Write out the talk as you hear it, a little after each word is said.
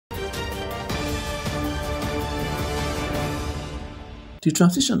The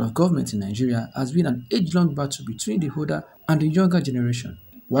transition of government in Nigeria has been an age-long battle between the older and the younger generation.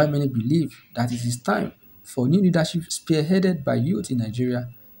 While many believe that it is time for new leadership spearheaded by youth in Nigeria,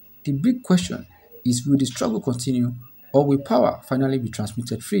 the big question is, will the struggle continue or will power finally be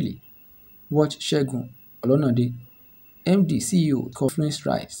transmitted freely? Watch Segun Olonade, MD CEO Conference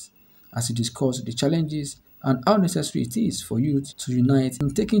Rise, as he discusses the challenges and how necessary it is for youth to unite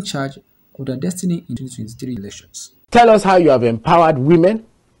in taking charge of their destiny in 2023 elections. Tell us how you have empowered women.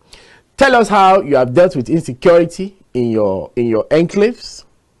 Tell us how you have dealt with insecurity in your enclaves.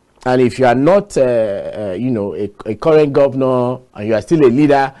 And if you are not, a current governor and you are still a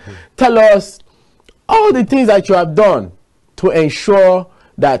leader, tell us all the things that you have done to ensure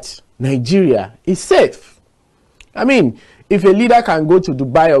that Nigeria is safe. I mean, if a leader can go to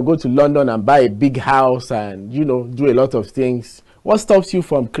Dubai or go to London and buy a big house and, do a lot of things, what stops you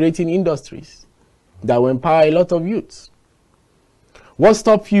from creating industries that will empower a lot of youths? What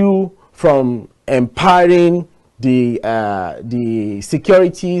stops you from empowering the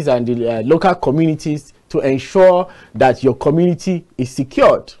securities and the local communities to ensure that your community is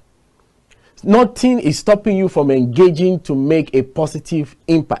secured? Nothing is stopping you from engaging to make a positive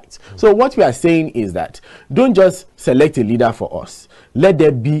impact. So what we are saying is that don't just select a leader for us. Let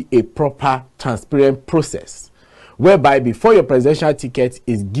there be a proper, transparent process whereby before your presidential ticket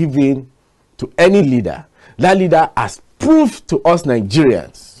is given to any leader, that leader has proved to us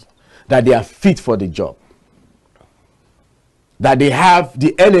Nigerians that they are fit for the job, that they have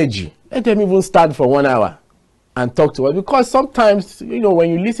the energy. Let them even stand for 1 hour and talk to us, because sometimes, when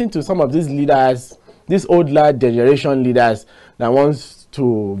you listen to some of these leaders, these older generation leaders that wants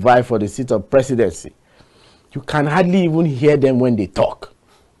to vie for the seat of presidency, you can hardly even hear them when they talk.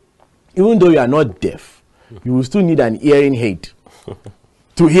 Even though you are not deaf, you will still need an hearing aid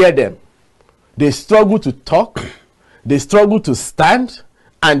to hear them. They struggle to talk, they struggle to stand,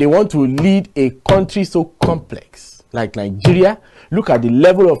 and they want to lead a country so complex like Nigeria. Look at the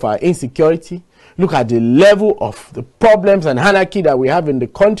level of our insecurity. Look at the level of the problems and anarchy that we have in the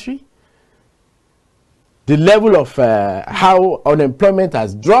country. The level of how unemployment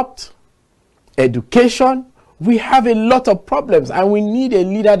has dropped. Education. We have a lot of problems, and we need a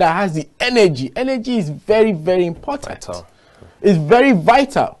leader that has the energy. Energy is very, very important. Vital. It's very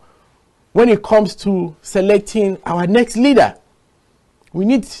vital when it comes to selecting our next leader.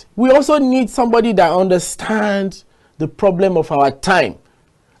 We also need somebody that understands the problem of our time.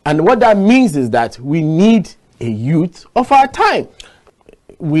 And what that means is that we need a youth of our time.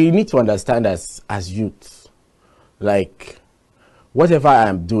 We need to understand as youths, like whatever I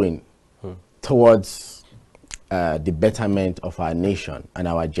am doing towards the betterment of our nation and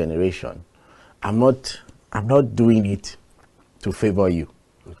our generation, I'm not doing it to favor you.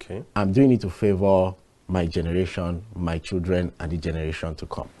 Okay. I'm doing it to favor my generation, my children, and the generation to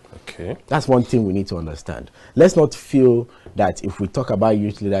come. Okay. That's one thing we need to understand. Let's not feel that if we talk about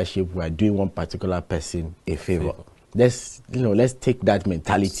youth leadership, we are doing one particular person a favor. Let's take that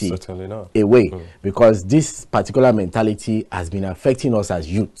mentality away, because this particular mentality has been affecting us as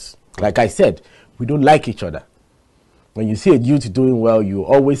youths. Like I said, we don't like each other. When you see a youth doing well, you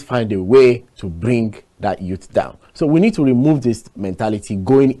always find a way to bring that youth down. So we need to remove this mentality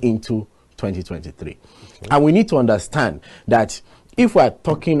going into 2023. Okay. And we need to understand that if we are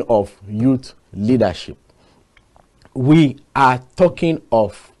talking of youth leadership, we are talking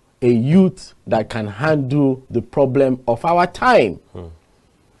of a youth that can handle the problem of our time.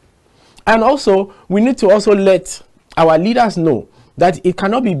 And also, we need to also let our leaders know that it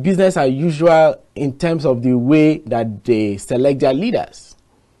cannot be business as usual in terms of the way that they select their leaders.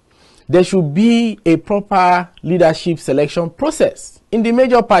 There should be a proper leadership selection process in the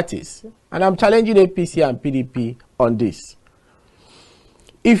major parties. And I'm challenging APC and PDP on this.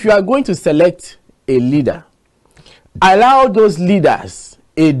 If you are going to select a leader, allow those leaders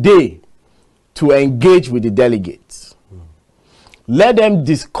a day to engage with the delegates. Let them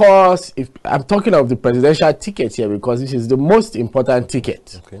discuss. If I'm talking of the presidential ticket here, because this is the most important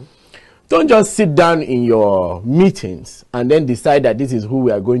ticket. Okay. Don't just sit down in your meetings and then decide that this is who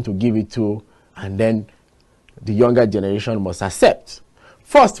we are going to give it to, and then the younger generation must accept.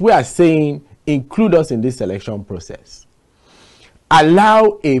 First, we are saying include us in this selection process.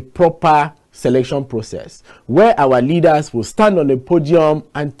 Allow a proper selection process where our leaders will stand on the podium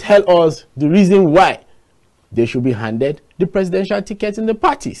and tell us the reason why they should be handed the presidential ticket in the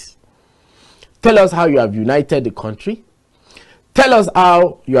parties. Tell us how you have united the country. Tell us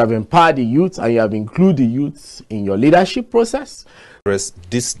how you have empowered the youth and you have included the youths in your leadership process.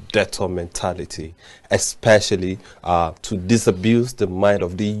 this debtor mentality, especially to disabuse the mind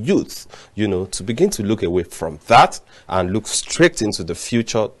of the youth, you know, to begin to look away from that and look straight into the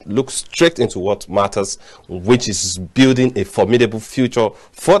future, look straight into what matters, which is building a formidable future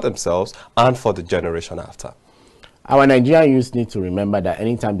for themselves and for the generation after. Our Nigerian youth need to remember that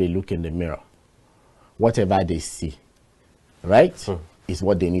anytime they look in the mirror, whatever they see, right, is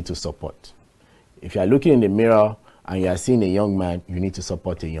what they need to support. If you are looking in the mirror and you are seeing a young man, you need to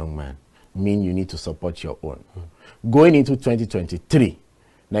support a young man. Mean you need to support your own. Going into 2023,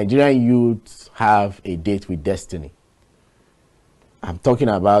 Nigerian youths have a date with destiny. I'm talking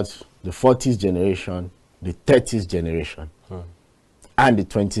about the 40s generation, the 30s generation, and the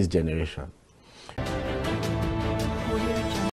 20s generation.